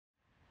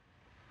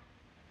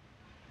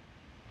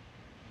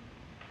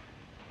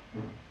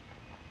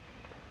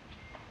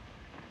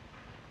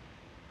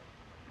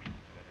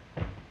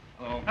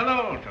Hello.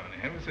 Hello, Tony.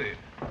 Have a seat.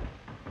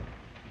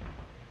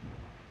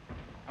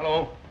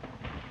 Hello.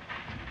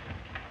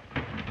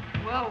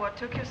 Well, what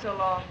took you so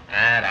long?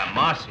 Ah,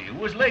 Marcy. It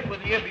was late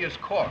with the Ibia's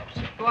corpse.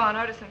 Go on,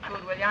 order some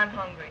food, will you? I'm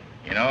hungry.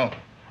 You know,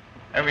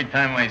 every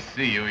time I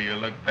see you, you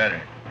look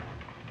better.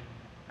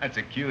 That's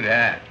a cute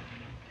hat.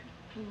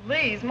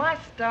 Please, my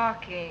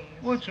stockings.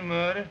 What's the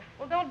matter?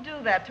 Well, don't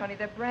do that, Tony.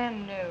 They're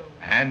brand new.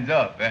 Hands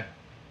up, eh?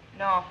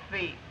 No,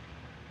 feet.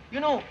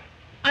 You know,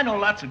 I know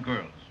lots of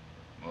girls.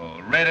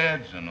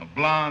 Redheads and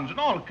blondes and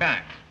all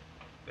kinds.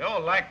 They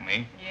all like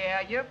me.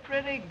 Yeah, you're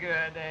pretty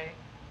good, eh?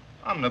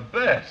 I'm the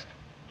best.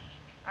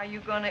 Are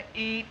you gonna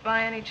eat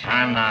by any chance?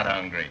 I'm not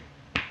hungry.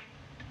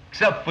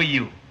 Except for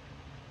you.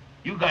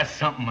 You got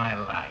something I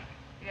like.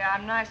 Yeah,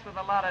 I'm nice with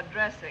a lot of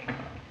dressing.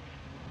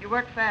 You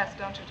work fast,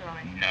 don't you,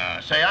 Tony? Nah,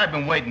 say, I've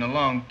been waiting a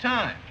long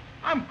time.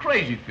 I'm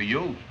crazy for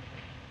you.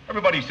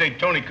 Everybody say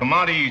Tony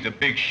Camonte, he's a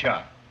big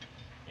shot.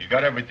 He's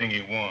got everything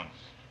he wants.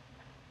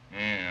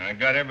 Yeah, I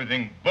got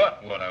everything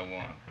but what I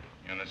want.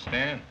 You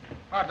understand?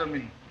 Pardon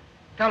me.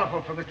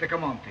 Telephone for Mr.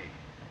 Camonte.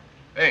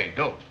 Hey,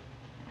 Dope.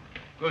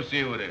 Go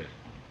see who it is.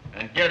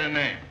 And get a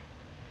name.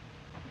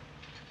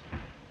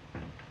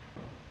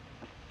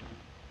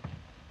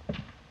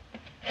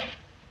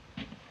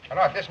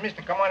 Hello, this is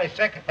Mr. Camonte's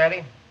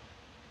secretary.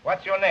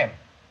 What's your name?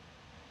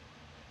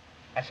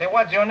 I say,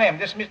 what's your name?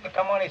 This is Mr.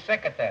 Camonte's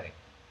secretary.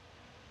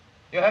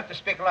 You have to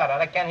speak louder.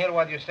 I can't hear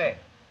what you say.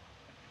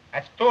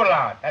 That's too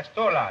loud. That's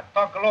too loud.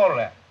 Talk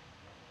lower.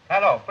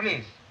 Hello,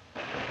 please.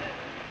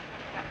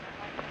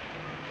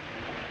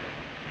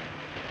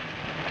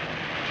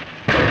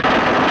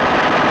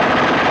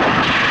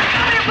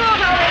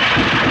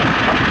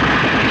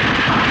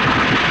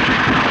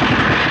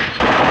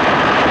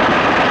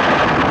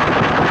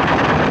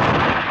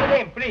 Your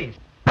name, please.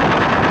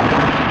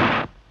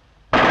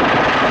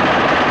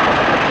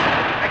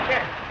 I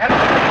can't.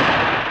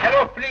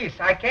 Hello, please.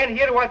 I can't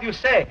hear what you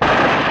say.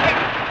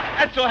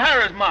 That's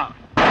O'Hara's mom.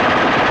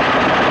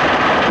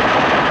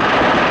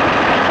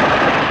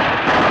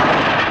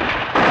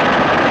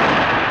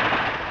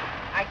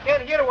 I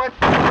can't hear what...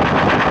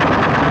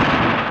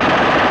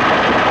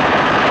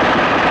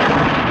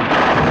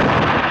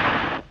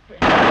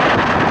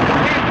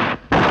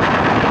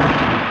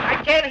 I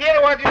can't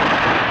hear what you...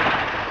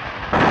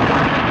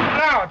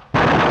 Loud.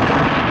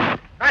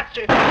 That's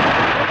it.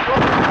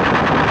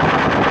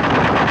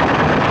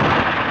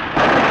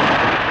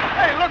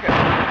 Hey, look it.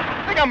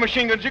 They got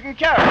machine guns you can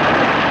carry. If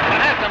I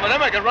had some of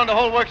them, I could run the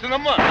whole works in a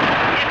month.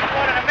 It's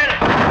more in a minute.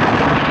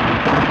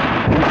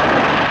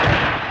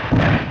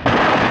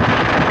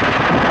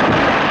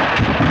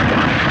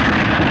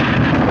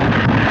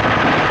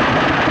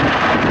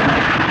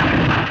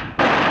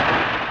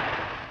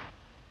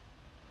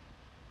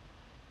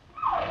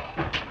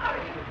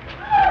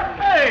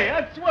 Hey,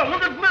 that's swell.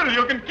 Look at little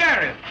you can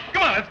carry it.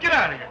 Come on, let's get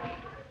out of here.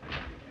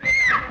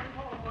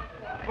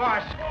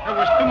 Boss, there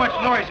was too much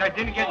noise. I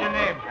didn't get your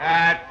name.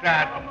 That's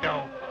that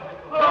dope.